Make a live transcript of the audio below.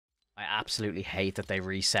I absolutely hate that they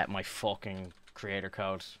reset my fucking creator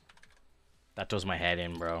code. That does my head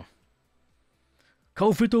in, bro.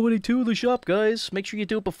 Code Finto82 in the shop, guys. Make sure you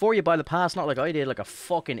do it before you buy the pass, not like I did, like a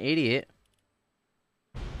fucking idiot.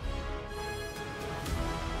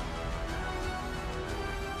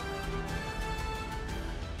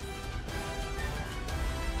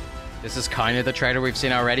 This is kind of the trailer we've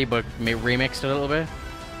seen already, but remixed a little bit.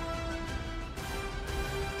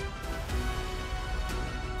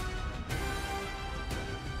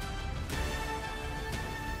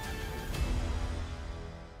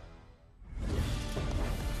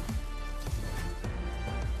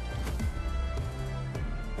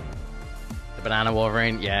 The Banana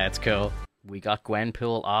Wolverine, yeah, it's cool. We got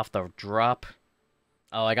Gwenpool off the drop.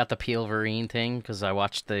 Oh, I got the Peelverine thing because I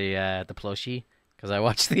watched the plushie. Because I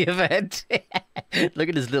watched the event. Look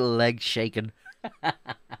at his little legs shaking.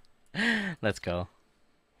 Let's go.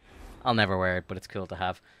 I'll never wear it, but it's cool to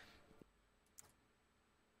have.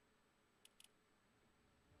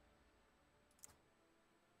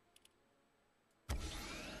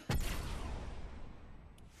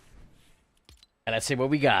 And let's see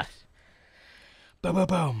what we got. Boom, boom,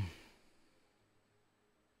 boom.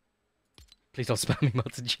 Please don't spam me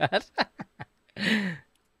mods in chat.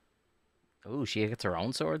 Oh, she gets her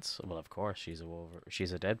own swords? Well, of course, she's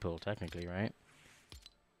a Deadpool, technically, right?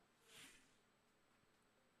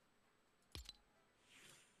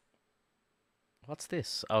 What's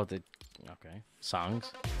this? Oh, okay.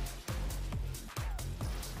 Songs.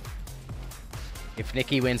 If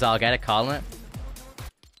Nikki wins, I'll get it, calling it.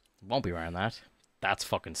 Won't be wearing that. That's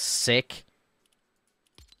fucking sick.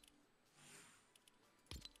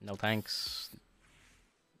 No thanks.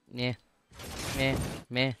 Yeah. Meh.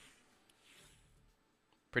 Meh.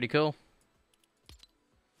 Pretty cool.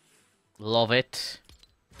 Love it.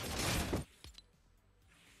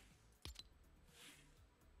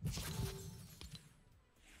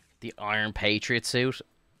 The Iron Patriot suit.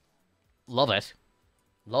 Love it.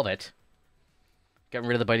 Love it. Getting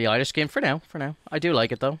rid of the Billie Eilish skin for now. For now. I do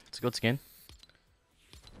like it, though. It's a good skin.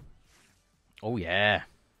 Oh, yeah.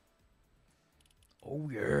 Oh,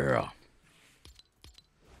 yeah.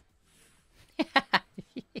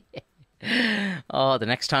 Oh, the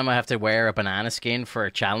next time I have to wear a banana skin for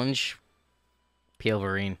a challenge,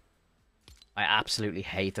 Peelverine. I absolutely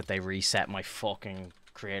hate that they reset my fucking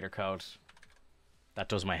creator code. That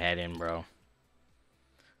does my head in, bro.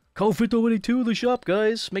 Code Finto82 in the shop,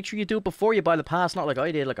 guys. Make sure you do it before you buy the pass, not like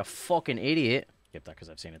I did, like a fucking idiot. Get that because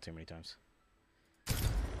I've seen it too many times.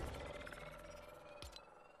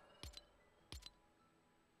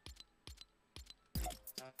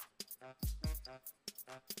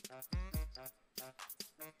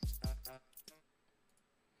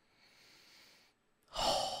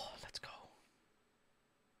 Let's go.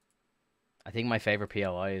 I think my favorite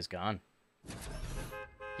POI is gone.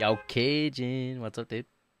 Yo, Cajun. What's up, dude?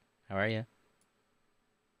 How are you?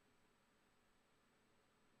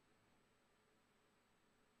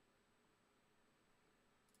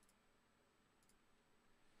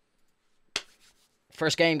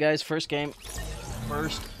 First game, guys. First game.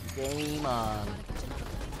 First game on.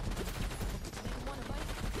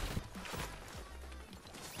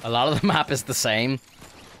 A lot of the map is the same.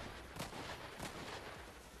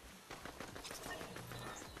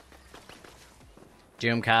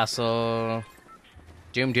 Doom Castle.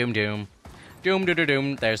 Doom, doom, doom. Doom, doom, doom,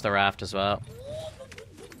 doom. There's the raft as well.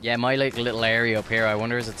 Yeah, my like little area up here, I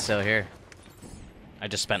wonder is it still here? I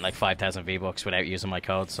just spent like 5,000 V-Bucks without using my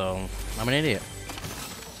code, so I'm an idiot.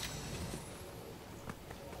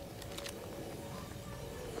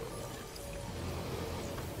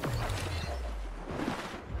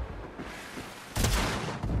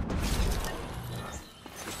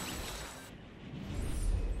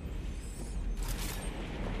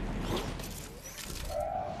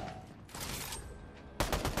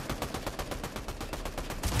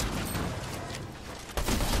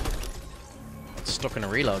 Stuck in a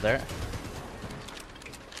reload there.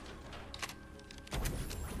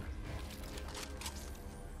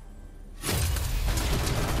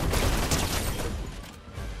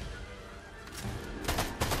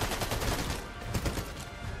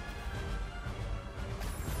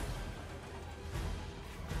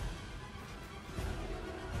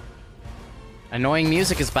 Annoying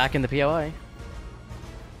music is back in the POI.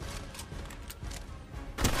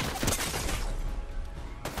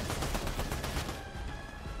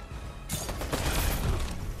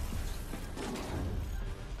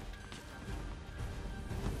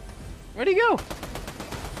 Where'd he go?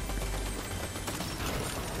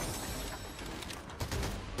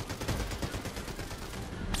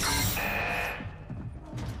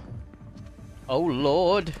 Oh,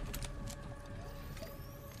 Lord.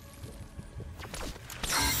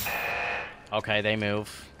 Okay, they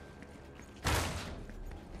move.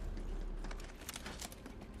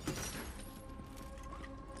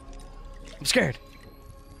 I'm scared.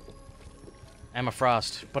 Emma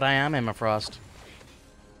Frost. But I am Emma Frost.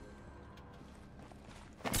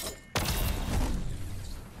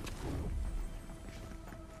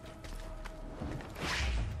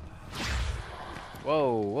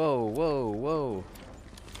 Whoa, whoa, whoa, whoa.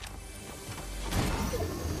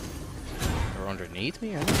 They're underneath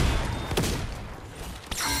me, aren't they?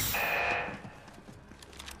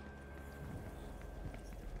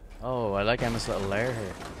 Oh, I like Emma's little lair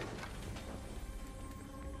here.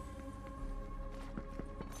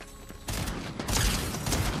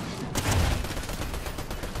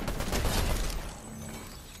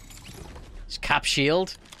 Cap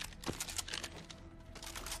shield.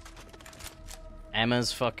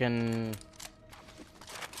 Emma's fucking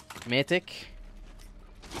mythic.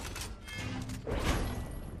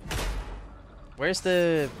 Where's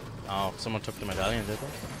the... Oh, someone took the medallion, did they?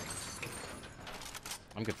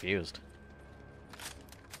 I'm confused.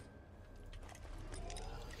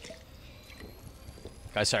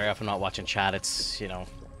 Guys, sorry if I'm not watching chat. It's, you know,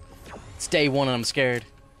 it's day one and I'm scared.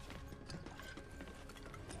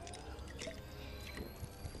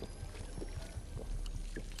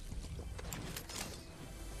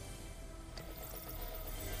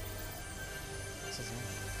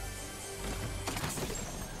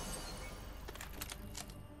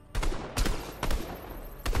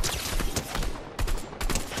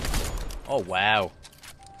 Oh, wow.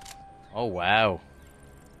 Oh, wow.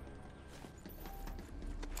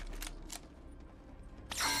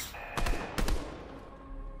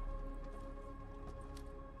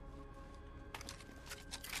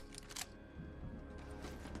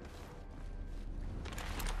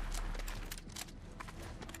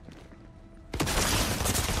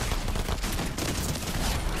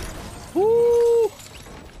 Woo!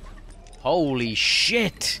 Holy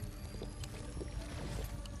shit!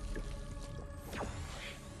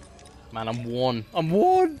 Man, I'm one. I'm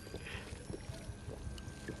one!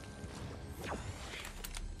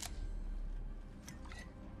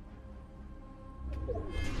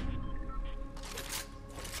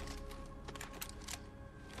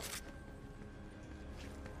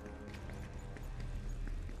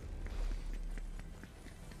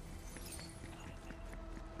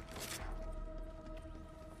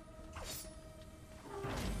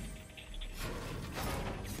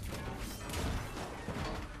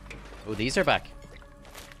 Oh, these are back.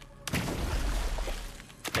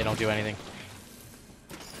 They don't do anything.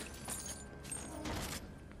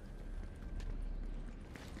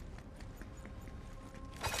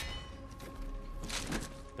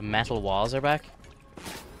 The metal walls are back.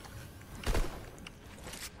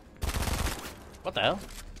 What the hell?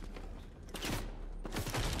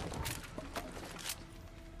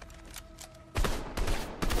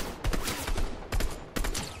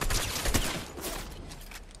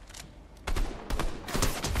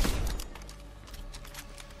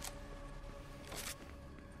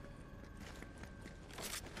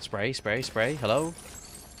 Spray, spray, spray. Hello?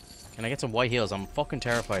 Can I get some white heals? I'm fucking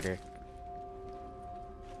terrified here.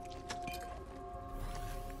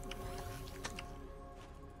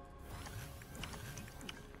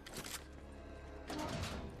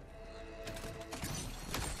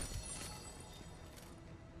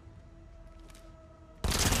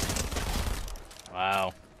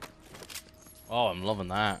 Wow. Oh, I'm loving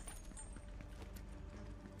that.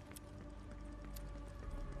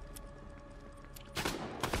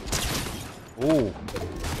 Ooh.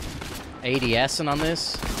 ADSing on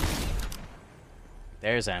this.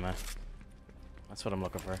 There's Emma. That's what I'm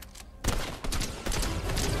looking for.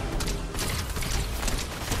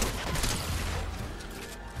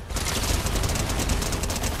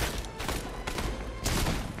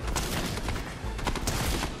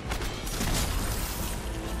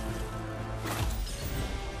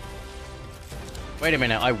 Wait a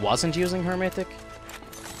minute, I wasn't using her mythic?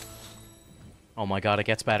 Oh my god, it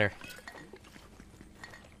gets better.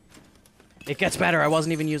 It gets better, I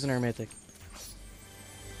wasn't even using her mythic.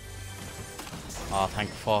 Oh, thank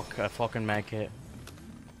fuck, a fucking med kit.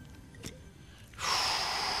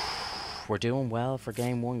 We're doing well for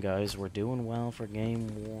game one, guys. We're doing well for game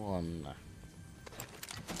one.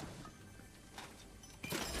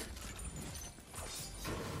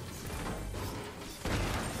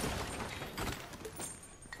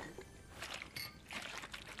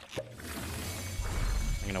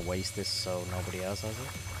 I'm gonna waste this so nobody else has it.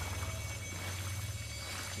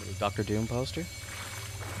 Little Dr. Doom poster.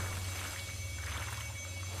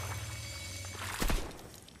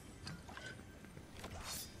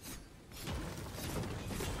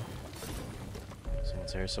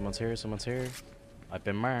 Someone's here, someone's here, someone's here. I've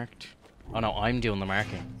been marked. Oh no, I'm doing the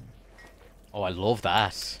marking. Oh, I love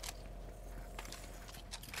that.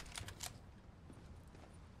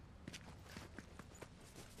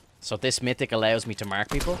 So this mythic allows me to mark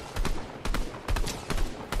people?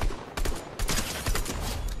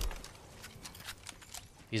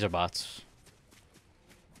 These are bots.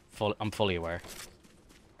 I'm fully aware.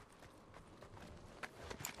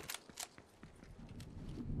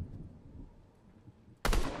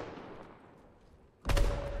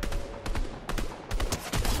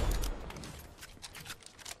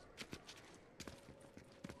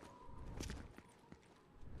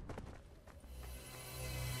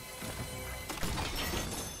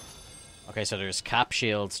 Okay, so there's cap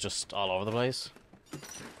shields just all over the place.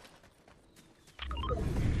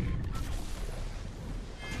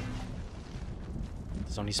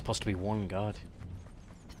 There's only supposed to be one god.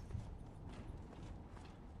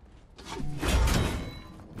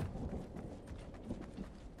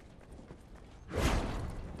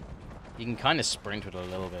 You can kind of sprint with it a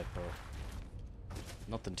little bit, but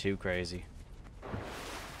nothing too crazy.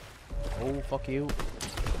 Oh, fuck you.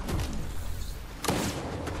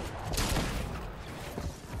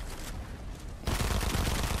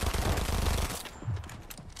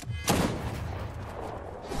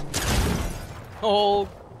 Oh!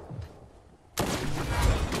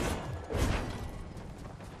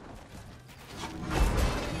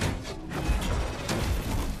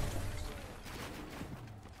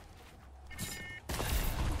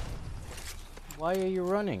 Why are you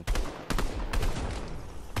running?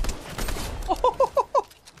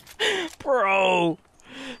 Bro!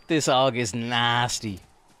 This AUG is nasty.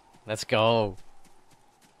 Let's go.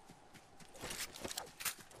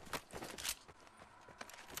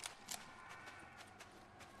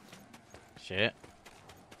 Shit.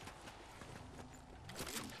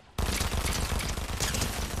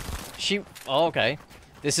 She... Oh, okay.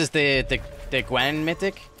 This is the Gwen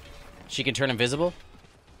mythic. She can turn invisible.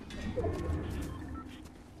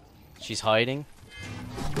 She's hiding.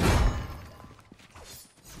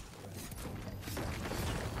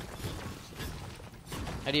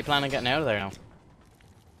 How do you plan on getting out of there now?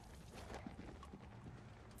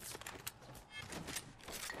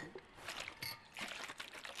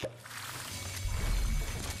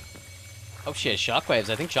 Oh shit, shockwaves.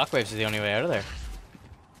 I think shockwaves is the only way out of there.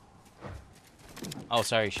 Oh,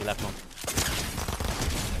 sorry, she left one.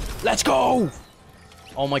 Let's go!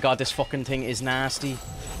 Oh my god, this fucking thing is nasty.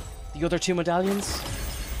 The other two medallions?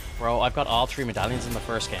 Bro, I've got all 3 medallions in the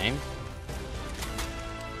first game.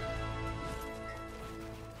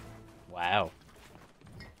 Wow.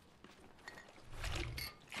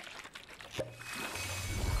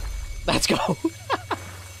 Let's go!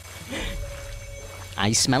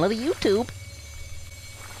 I smell it a YouTube.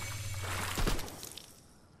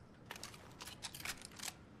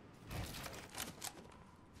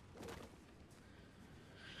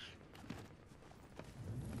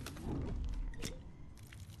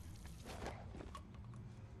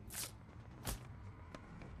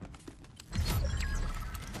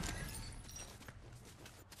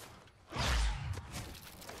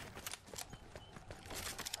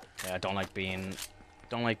 Yeah, I don't like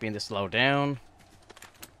being this low down.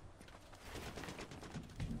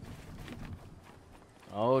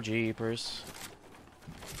 Oh, jeepers.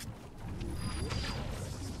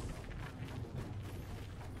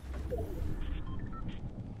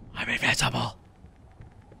 I'm invincible.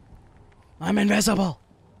 I'm invisible.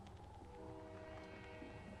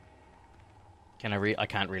 Can I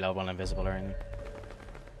can't reload while I'm invisible or anything.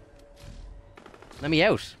 Let me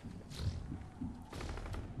out.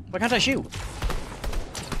 Why can't I shoot?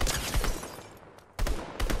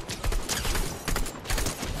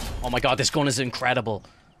 Oh my god, this gun is incredible.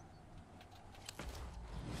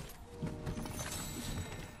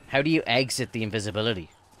 How do you exit the invisibility?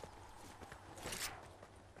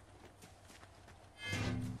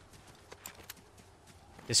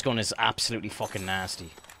 This gun is absolutely fucking nasty.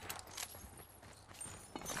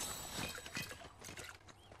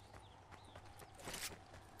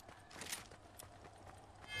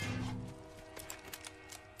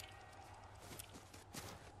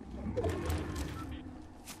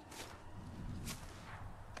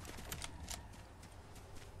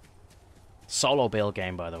 Solo build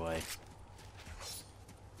game, by the way.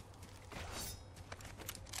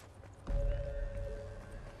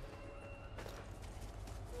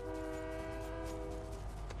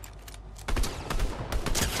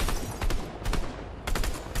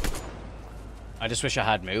 I just wish I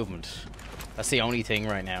had movement. That's the only thing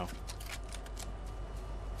right now.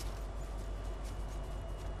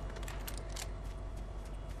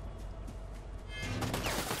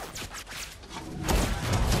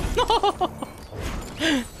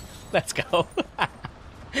 Let's go.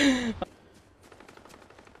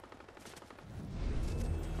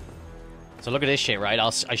 So look at this shit, right?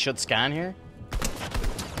 I should scan here.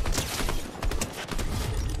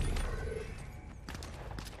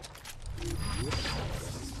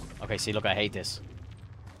 Okay, see, look, I hate this.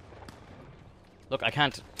 Look, I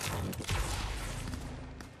can't...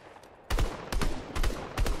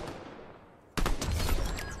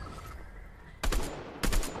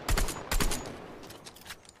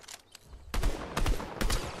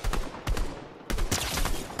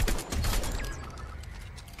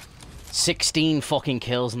 16 fucking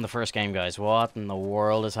kills in the first game, guys. What in the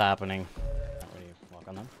world is happening? Can't really walk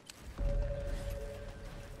on them.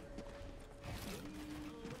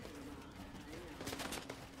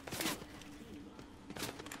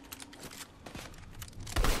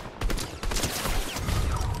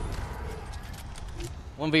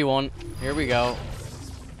 One v one. Here we go.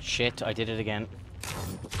 Shit, I did it again.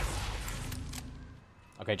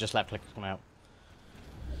 Okay, just left click to come out.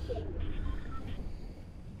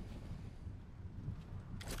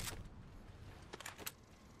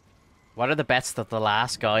 What are the bets that the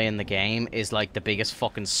last guy in the game is like the biggest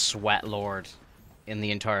fucking sweat lord in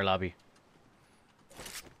the entire lobby?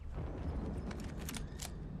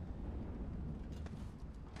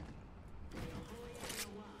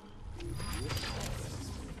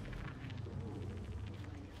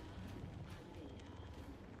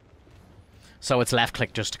 So it's left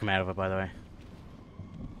click just to come out of it, by the way.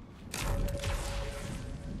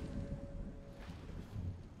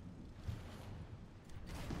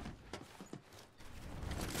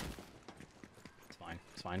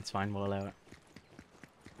 It's fine, we'll allow it.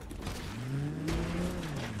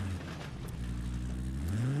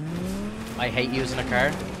 I hate using a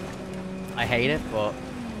car. I hate it, but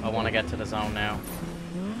I want to get to the zone now.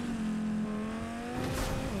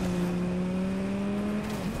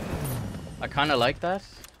 I kind of like that.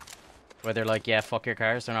 Where they're like, yeah, fuck your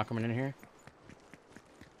cars, they're not coming in here.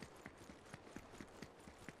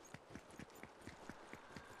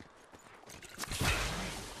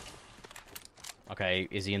 Okay,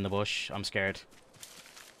 is he in the bush? I'm scared.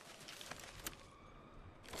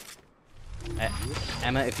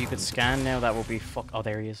 Emma, if you could scan now, that would be fuck. Oh,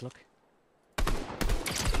 there he is, look.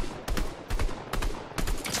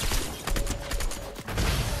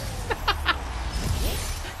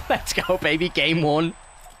 Let's go, baby. Game one.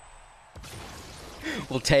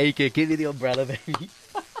 We'll take it. Give me the umbrella, baby.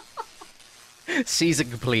 Season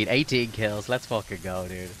complete. 18 kills. Let's fucking go,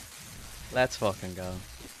 dude. Let's fucking go.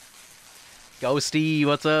 Ghosty,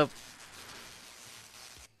 what's up?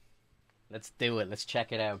 Let's do it. Let's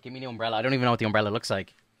check it out. Give me the umbrella. I don't even know what the umbrella looks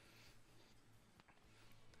like.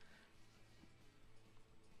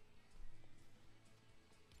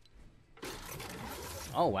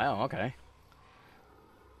 Oh, wow. Okay.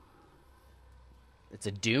 It's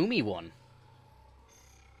a doomy one.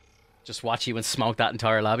 Just watch you and smoke that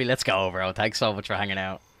entire lobby. Let's go, bro. Thanks so much for hanging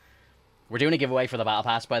out. We're doing a giveaway for the battle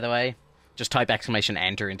pass, by the way. Just type exclamation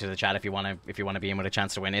enter into the chat if you want to be in with a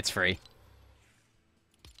chance to win. It's free.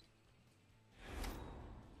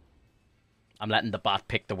 I'm letting the bot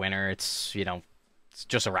pick the winner. It's, you know, it's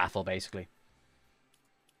just a raffle basically.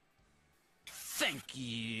 Thank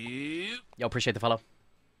you. Yo, appreciate the follow.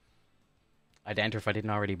 I'd enter if I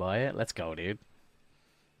didn't already buy it. Let's go, dude.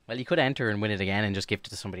 Well, you could enter and win it again and just gift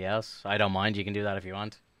it to somebody else. I don't mind. You can do that if you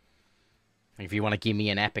want. If you want to give me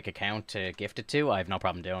an Epic account to gift it to, I have no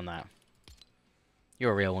problem doing that.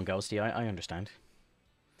 You're a real one, Ghosty. I understand.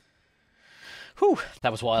 Whew,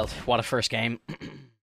 that was wild. What a first game.